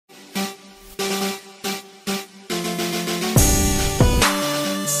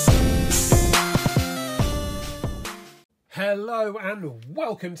Hello and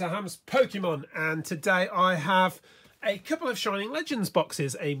welcome to Ham's Pokemon, and today I have a couple of Shining Legends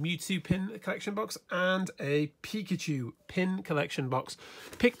boxes, a Mewtwo pin collection box and a Pikachu pin collection box.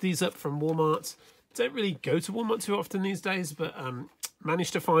 Picked these up from Walmart. Don't really go to Walmart too often these days, but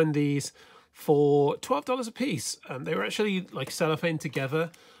managed to find these for $12 a piece. They were actually like cellophane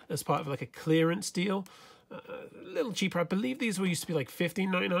together as part of like a clearance deal. A little cheaper. I believe these were used to be like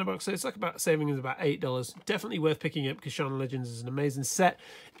 $15.99 a box, so it's like about saving is about $8. Definitely worth picking up because Shining Legends is an amazing set,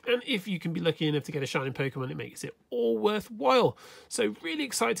 and if you can be lucky enough to get a Shining Pokemon, it makes it all worthwhile. So really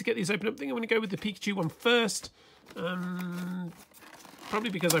excited to get these open up. I think I'm going to go with the Pikachu one first, probably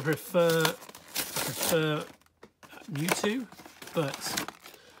because I prefer Mewtwo, but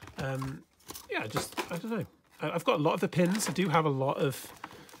yeah, I don't know. I've got a lot of the pins. I do have a lot of.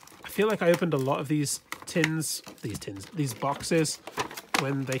 I feel like I opened a lot of these boxes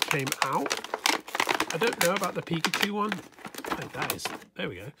when they came out. I don't know about the Pikachu one. Oh, that is, there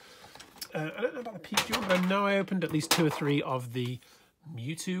we go. I don't know about the Pikachu one, but I know I opened at least 2 or 3 of the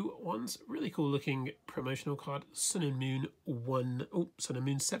Mewtwo ones. Really cool looking promotional card. Sun and Moon 1. Oh, Sun and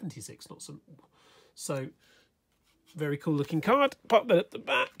Moon 76, not some. So, very cool looking card. Pop that at the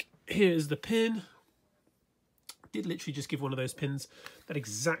back. Here is the pin. Did literally just give one of those pins, that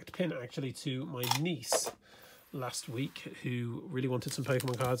exact pin actually, to my niece last week, who really wanted some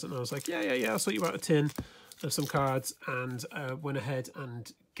Pokemon cards, and I was like, yeah, I'll sort you out a tin of some cards, and went ahead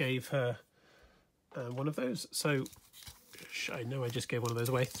and gave her one of those. So I know I just gave one of those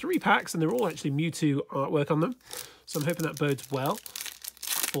away. 3 packs, and they're all actually Mewtwo artwork on them, so I'm hoping that bodes well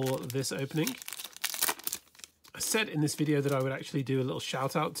for this opening. I said in this video that I would actually do a little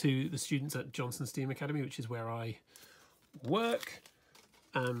shout out to the students at Johnson STEAM Academy, which is where I work.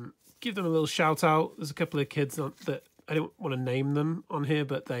 Give them a little shout out. There's a couple of kids that I don't want to name them on here,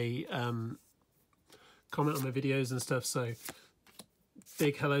 but they comment on my videos and stuff. So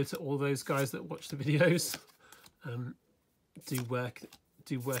big hello to all those guys that watch the videos. Do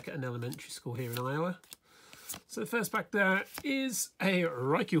work at an elementary school here in Iowa. So the first pack there is a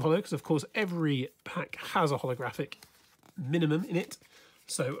Raikou holo, because of course every pack has a holographic minimum in it.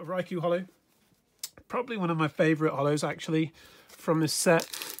 So a Raikou holo, probably one of my favourite holos actually from this set.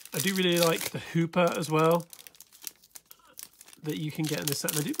 I do really like the Hooper as well that you can get in this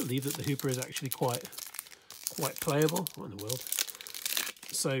set, and I do believe that the Hooper is actually quite playable. What in the world?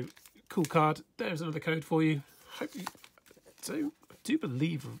 So cool card. There's another code for you. Hope you do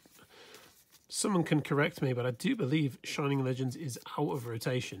believe. Someone can correct me, but I do believe Shining Legends is out of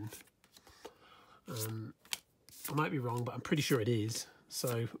rotation. I might be wrong, but I'm pretty sure it is.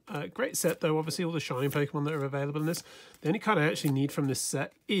 So, great set though. Obviously, all the Shining Pokemon that are available in this. The only card I actually need from this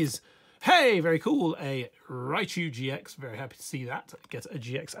set is, hey, very cool, a Raichu GX. Very happy to see that. Get a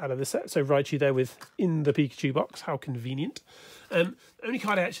GX out of the set. So Raichu there in the Pikachu box. How convenient. The only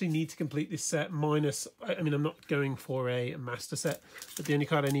card I actually need to complete this set, minus, I mean, I'm not going for a master set, but the only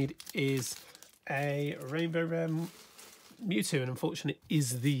card I need is a Rainbow Rare Mewtwo, and unfortunately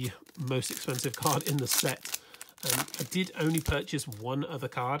is the most expensive card in the set. I did only purchase one other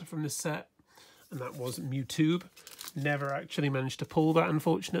card from this set, and that was Mewtwo. Never actually managed to pull that,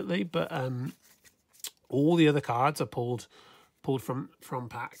 unfortunately, but all the other cards are pulled from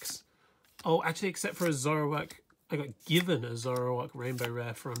packs. Oh, actually, except for a Zoroark. I got given a Zoroark Rainbow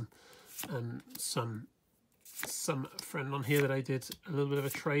Rare from some friend on here that I did a little bit of a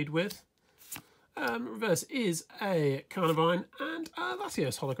trade with. Reverse is a Carnivine and a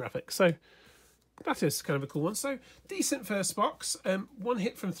Latios holographic. So Latios is kind of a cool one. So decent first box. 1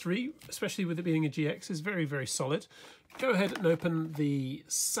 hit from 3, especially with it being a GX, is very, very solid. Go ahead and open the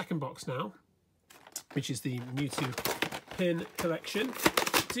second box now, which is the Mewtwo pin collection.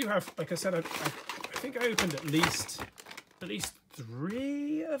 I do have, like I said, I think I opened at least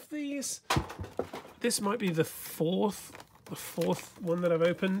 3 of these. This might be the fourth one that I've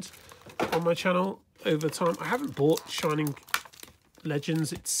opened on my channel over time. I haven't bought Shining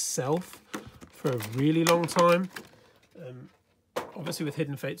Legends itself for a really long time. Obviously with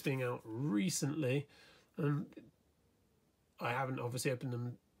Hidden Fates being out recently, I haven't obviously opened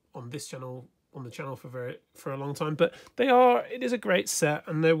them on this channel, on the channel for a long time, but it is a great set,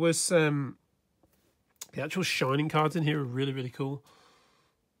 and there was the actual Shining cards in here are really, really cool.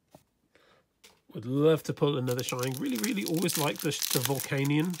 Would love to pull another Shining. Really always like the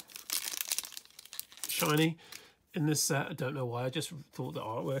Volcanion Shiny in this set. I don't know why. I just thought the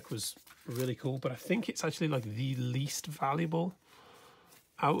artwork was really cool, but I think it's actually like the least valuable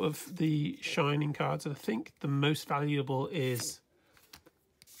out of the Shining cards. I think the most valuable is,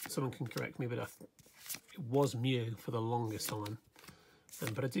 someone can correct me, but it was Mew for the longest time.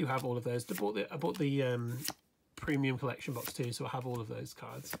 But I do have all of those. I bought the premium collection box too, so I have all of those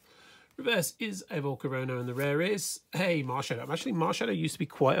cards. Reverse is a Volcarona, and the rare is a Marshadow. Actually, Marshadow used to be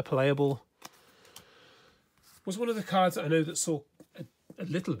quite a playable... was one of the cards that I know that saw a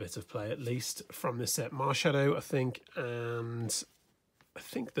little bit of play, at least, from this set. Marshadow, I think, and I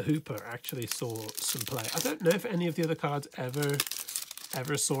think the Hooper actually saw some play. I don't know if any of the other cards ever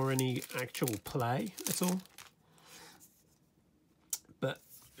saw any actual play at all. But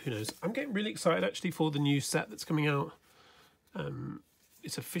who knows? I'm getting really excited, actually, for the new set that's coming out.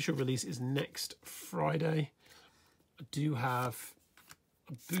 Its official release is next Friday. I do have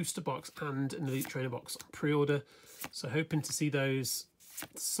a booster box and an Elite Trainer box on pre-order, so hoping to see those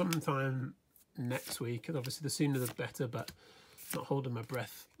sometime next week. And obviously the sooner the better, but not holding my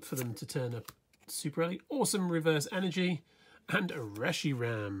breath for them to turn up super early. Awesome reverse energy and a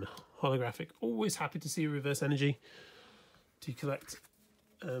Reshiram holographic. Always happy to see a reverse energy to collect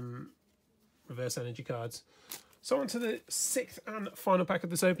reverse energy cards. So on to the 6th and final pack of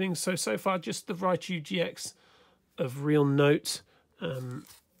this opening. So far just the Raichu GX of real note.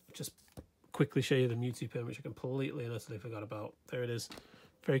 Just quickly show you the Mewtwo pin, which I completely and utterly forgot about. There it is.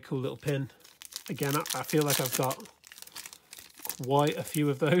 Very cool little pin. Again, I feel like I've got quite a few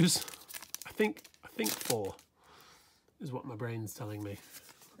of those. I think 4 is what my brain's telling me.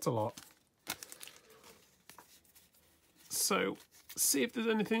 That's a lot. So see if there's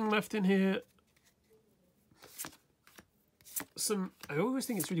anything left in here. I always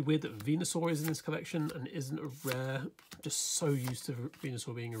think it's really weird that Venusaur is in this collection and isn't a rare. I'm just so used to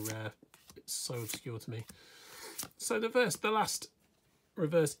Venusaur being a rare. It's so obscure to me. So the last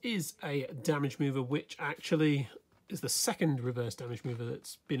reverse is a damage mover, which actually is the second reverse damage mover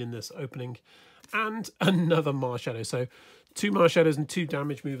that's been in this opening, and another Marshadow. So 2 Marshadows and 2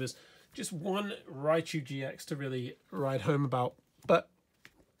 damage movers. Just one Raichu GX to really ride home about, but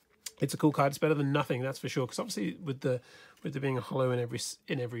it's a cool card. It's better than nothing, that's for sure. Because obviously with there being a holo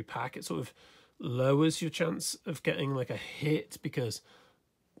in every pack, it sort of lowers your chance of getting like a hit because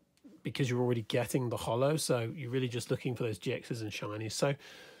you're already getting the holo. So you're really just looking for those GXs and shinies. So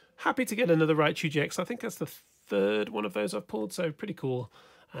happy to get another Raichu GX. I think that's the 3rd one of those I've pulled. So pretty cool.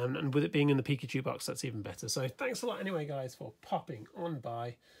 And with it being in the Pikachu box, that's even better. So thanks a lot anyway, guys, for popping on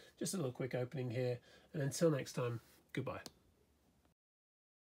by. Just a little quick opening here. And until next time, goodbye.